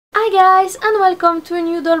Hi guys, and welcome to a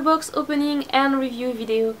new doll box opening and review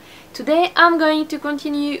video. Today I'm going to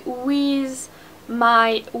continue with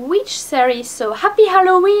my witch series, so happy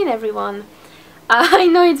Halloween everyone! I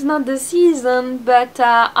know it's not the season, but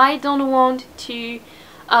I don't want to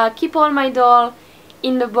keep all my doll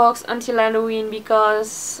in the box until Halloween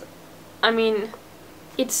because, I mean,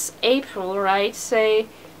 it's April, right? So,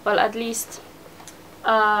 well, at least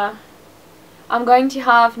I'm going to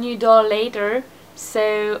have new doll later.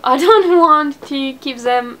 So I don't want to keep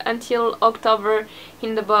them until October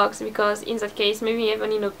in the box, because in that case maybe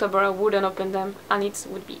even in October I wouldn't open them and it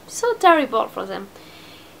would be so terrible for them.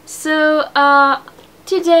 So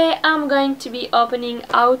today I'm going to be opening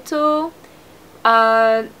Aoto.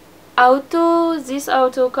 This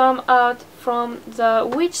Aoto come out from the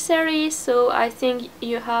Witch series, so I think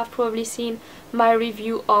you have probably seen my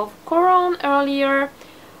review of Koron earlier.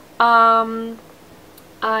 I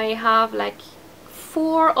have like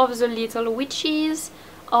 4 of the little witches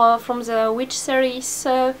from the Witch series,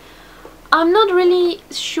 so I'm not really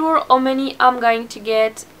sure how many I'm going to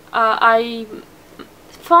get. I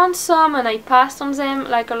found some and I passed on them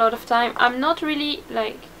like a lot of time. I'm not really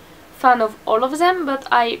like fan of all of them, but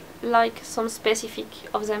I like some specific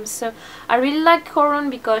of them. So I really like Koron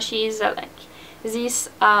because she is like this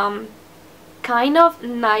kind of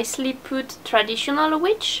nicely put traditional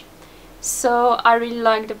witch. So I really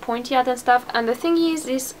like the pointy hat and stuff, and the thing is,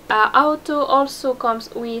 this Aoto also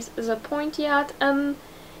comes with the pointy hat and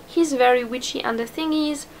he's very witchy. And the thing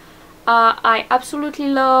is, I absolutely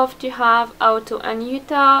love to have Aoto and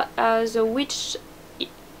Yuta as a witch.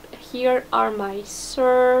 Here are my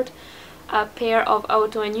third pair of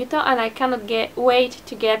Aoto and Yuta, and I cannot wait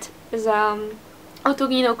to get the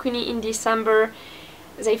Otogi no Kuni in December.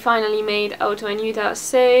 They finally made Aoto and Yuta,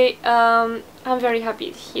 so I'm very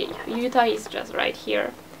happy. Here, Yuta is just right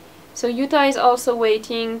here. So Yuta is also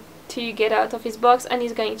waiting to get out of his box, and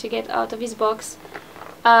he's going to get out of his box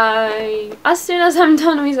as soon as I'm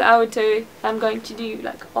done with Aoto. I'm going to do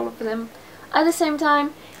like all of them at the same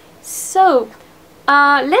time. So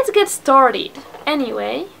let's get started.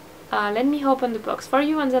 Anyway, let me open the box for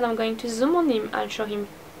you, and then I'm going to zoom on him and show him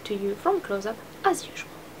to you from close up as usual.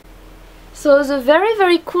 So the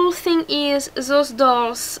very cool thing is those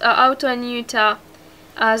dolls, Aoto and Yuta,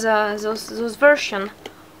 as those versions,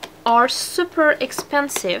 are super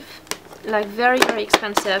expensive, like very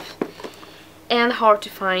expensive and hard to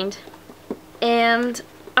find. And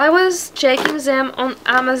I was checking them on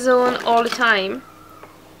Amazon all the time,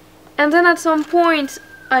 and then at some point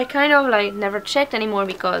I kind of like never checked anymore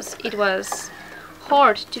because it was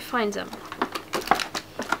hard to find them.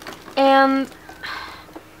 And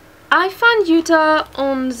I found Yuta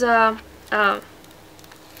on the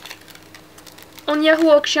on Yahoo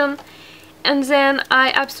auction, and then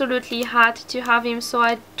I absolutely had to have him, so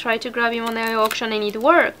I tried to grab him on Yahoo auction and it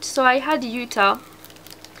worked. So I had Yuta,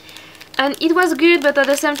 and it was good, but at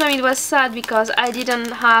the same time it was sad because I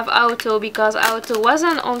didn't have Aoto, because Aoto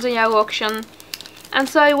wasn't on the Yahoo auction. And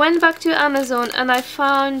so I went back to Amazon and I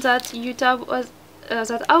found that Yuta was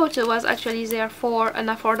that Aoto was actually there for an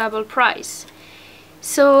affordable price.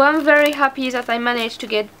 So I'm very happy that I managed to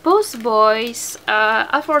get both boys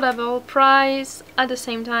affordable price at the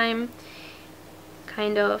same time,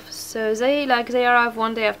 kind of. So they arrive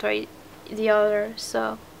one day after the other,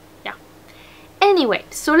 so yeah. Anyway,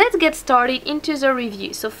 so let's get started into the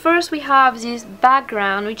review. So first we have this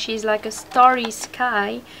background, which is like a starry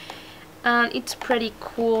sky, and it's pretty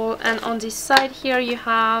cool. And on this side here you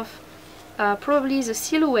have probably the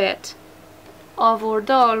silhouette of our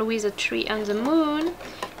doll with a tree and the moon.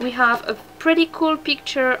 We have a pretty cool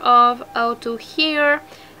picture of Aoto here,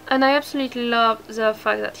 and I absolutely love the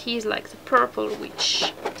fact that he's like the purple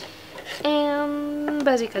witch. And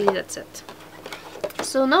basically that's it.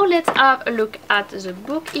 So now let's have a look at the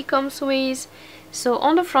book he comes with. So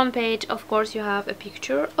on the front page, of course, you have a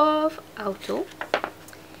picture of Aoto.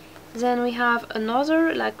 Then we have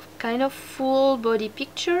another like kind of full body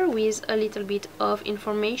picture with a little bit of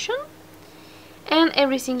information and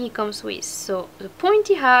everything he comes with. So the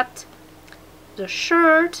pointy hat, the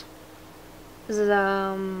shirt,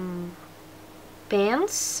 the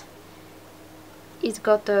pants, it's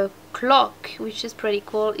got a cloak, which is pretty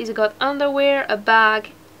cool, it's got underwear, a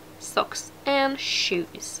bag, socks and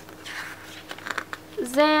shoes.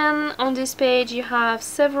 Then on this page you have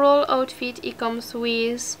several outfits he comes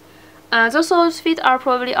with. Those outfits are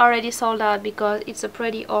probably already sold out because it's a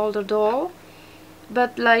pretty older doll,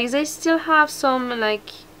 but like they still have some like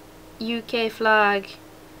UK flag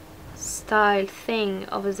style thing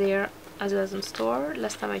over there as a Azone store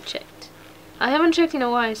last time I checked. I haven't checked in a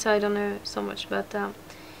while, so I don't know so much, but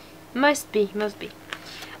must be.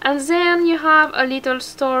 And then you have a little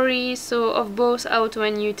story, so of both Aoto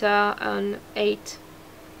and Yuta, and 8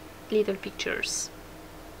 little pictures.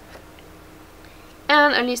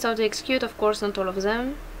 And a list of the excute, of course not all of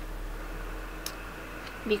them,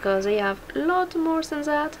 because I have a lot more than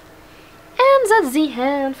that. And that's the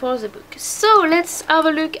end for the book. So let's have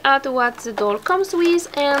a look at what the doll comes with,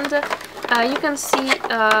 and you can see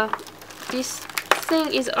this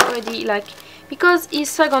thing is already like, because it's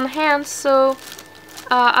second hand, so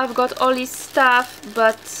I've got all this stuff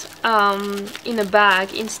but in a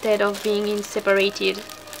bag instead of being in separated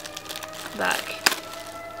bag.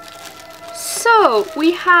 So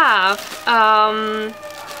we have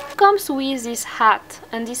comes with this hat,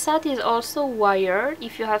 and this hat is also wired.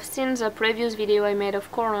 If you have seen the previous video I made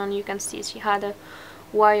of Coron, you can see she had a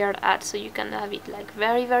wired hat, so you can have it like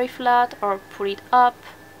very flat or pull it up.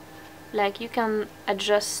 Like you can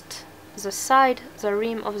adjust the side, the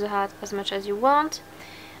rim of the hat as much as you want.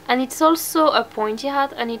 And it's also a pointy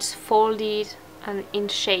hat, and it's folded and in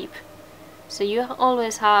shape, so you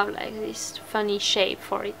always have like this funny shape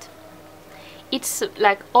for it. It's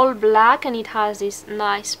like all black and it has this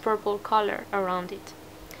nice purple color around it.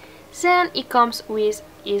 Then it comes with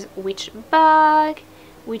his witch bag,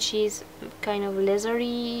 which is kind of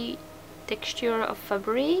leathery texture of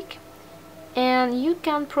fabric, and you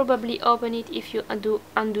can probably open it if you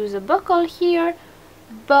undo the buckle here,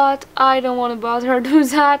 but I don't want to bother do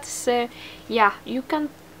that. So yeah, you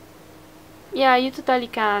totally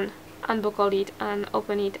can unbuckle it and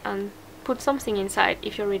open it and put something inside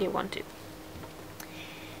if you really want to.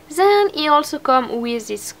 Then it also comes with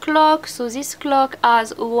this cloak. So this cloak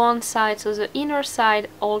has one side, so the inner side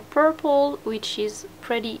all purple, which is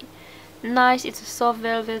pretty nice. It's a soft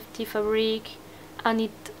velvety fabric, and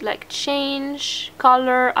it like change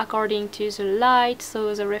color according to the light,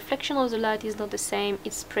 so the reflection of the light is not the same.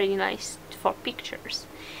 It's pretty nice for pictures.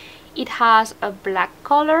 It has a black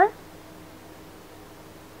color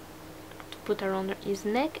to put around his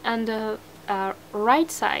neck, and the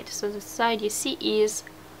right side, so the side you see is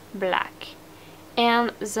black,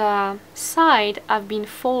 and the side have been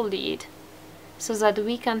folded so that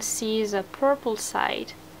we can see the purple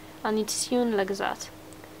side, and it's sewn like that,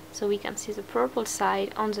 so we can see the purple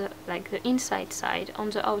side on the like the inside side on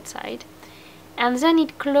the outside. And then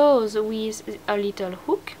it closes with a little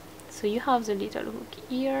hook, so you have the little hook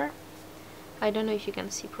here. I don't know if you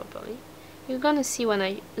can see properly, you're gonna see when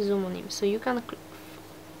I zoom on him, so you can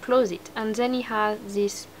close it. And then he has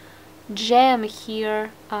this gem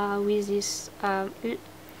here with this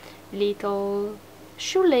little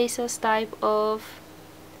shoelaces type of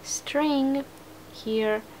string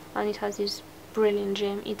here, and it has this brilliant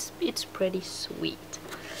gem. It's pretty sweet.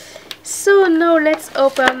 So now let's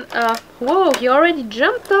open. Whoa, he already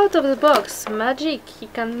jumped out of the box. Magic, he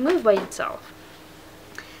can move by himself.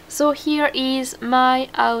 So here is my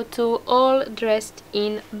Aoto, all dressed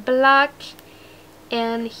in black,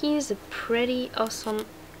 and he's a pretty awesome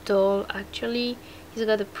doll. Actually, he's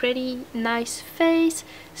got a pretty nice face.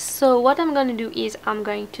 So what I'm gonna do is I'm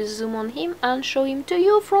going to zoom on him and show him to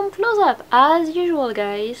you from close up as usual,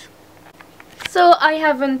 guys. So I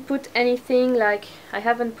haven't put anything, like I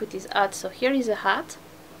haven't put his hat, so here is a hat.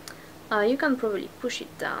 You can probably push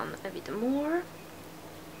it down a bit more.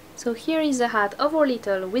 So here is the hat of our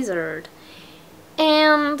little wizard,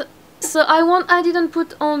 and so I didn't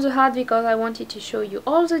put on the hat because I wanted to show you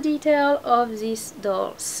all the detail of this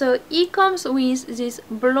doll. So it comes with this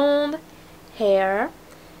blonde hair,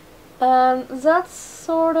 and that's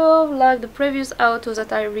sort of like the previous Aoto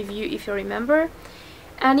that I reviewed, if you remember.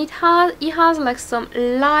 And it has like some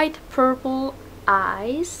light purple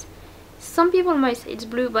eyes. Some people might say it's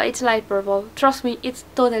blue, but it's light purple. Trust me, it's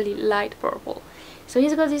totally light purple. So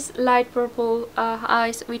he's got these light purple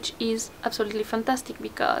eyes, which is absolutely fantastic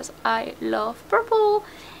because I love purple.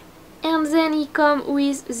 And then he comes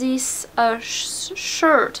with this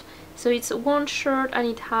shirt. So it's one shirt, and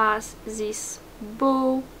it has this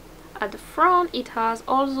bow at the front. It has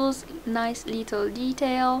all those nice little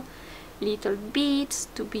detail, little beads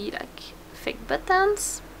to be like fake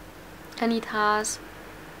buttons, and it has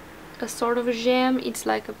a sort of a gem. It's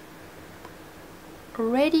like a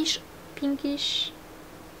reddish, pinkish,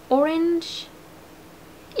 orange.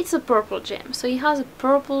 It's a purple gem, so it has a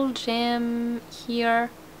purple gem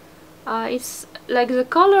here. It's like the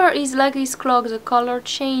color is like this cloak, the color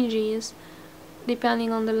changes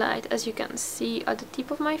depending on the light, as you can see at the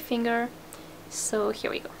tip of my finger. So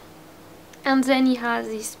here we go. And then he has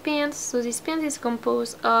these pants. So this pants is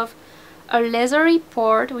composed of a leathery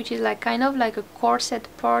part, which is like kind of like a corset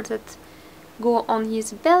part that go on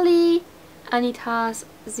his belly, and it has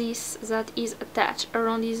this that is attached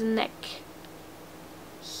around his neck.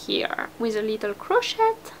 here with a little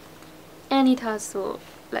crochet, and it has so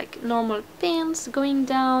like normal pants going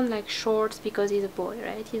down, like shorts, because he's a boy,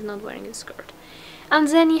 right? He's not wearing a skirt. And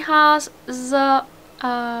then he has the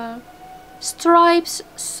stripes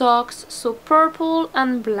socks, so purple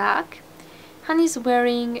and black, and he's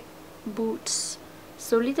wearing boots,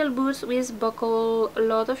 so little boots with buckle, a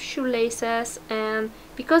lot of shoelaces. And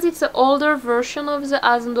because it's an older version of the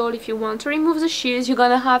Azone doll, if you want to remove the shoes, you're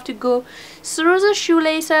gonna have to go through the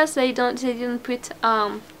shoelaces. They didn't put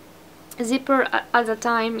zipper at the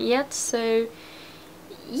time yet, so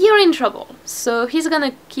you're in trouble. So he's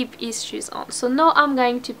gonna keep his shoes on. So now I'm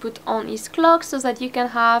going to put on his cloak so that you can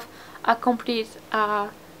have a complete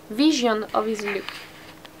vision of his look.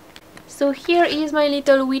 So here is my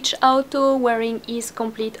little witch Aoto wearing his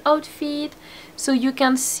complete outfit. So you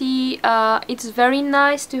can see it's very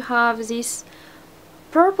nice to have this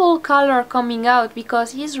purple color coming out,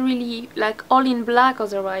 because he's really like all in black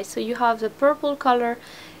otherwise. So you have the purple color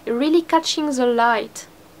really catching the light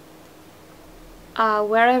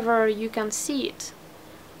wherever you can see it,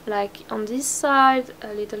 like on this side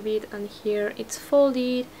a little bit, and here it's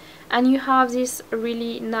folded, and you have this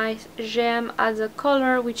really nice gem as a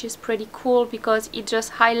color, which is pretty cool because it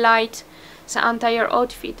just highlights the entire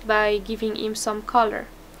outfit by giving him some color.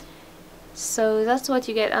 So that's what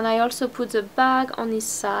you get. And I also put the bag on his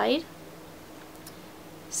side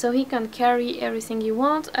so he can carry everything he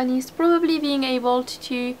wants, and he's probably being able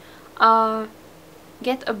to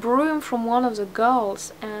get a broom from one of the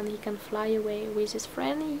girls, and he can fly away with his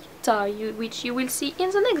friend Yuta, which you will see in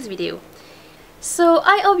the next video. So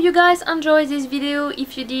I hope you guys enjoyed this video.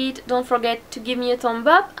 If you did, don't forget to give me a thumb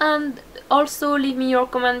up, and also leave me your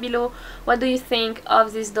comment below. What do you think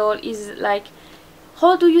of this doll? Is like,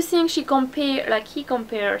 how do you think he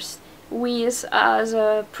compares with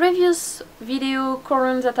the previous video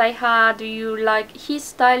Coron that I had? Do you like his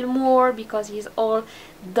style more because he's all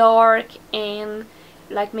dark and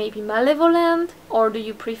like maybe malevolent, or do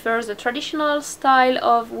you prefer the traditional style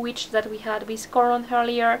of witch that we had with Coron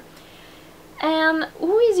earlier? And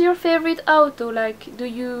who is your favorite Aoto? Like, do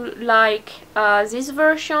you like this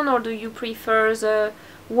version, or do you prefer the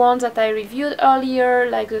one that I reviewed earlier,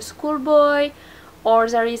 like the schoolboy? Or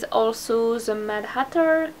there is also the Mad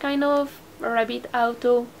Hatter kind of rabbit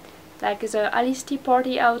Aoto, like the Alice Tea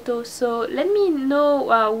Party Aoto. So let me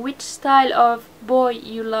know which style of boy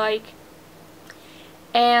you like.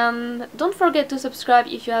 And don't forget to subscribe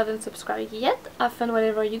if you haven't subscribed yet. Have fun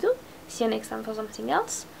whatever you do. See you next time for something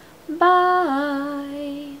else.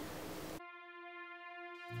 Bye!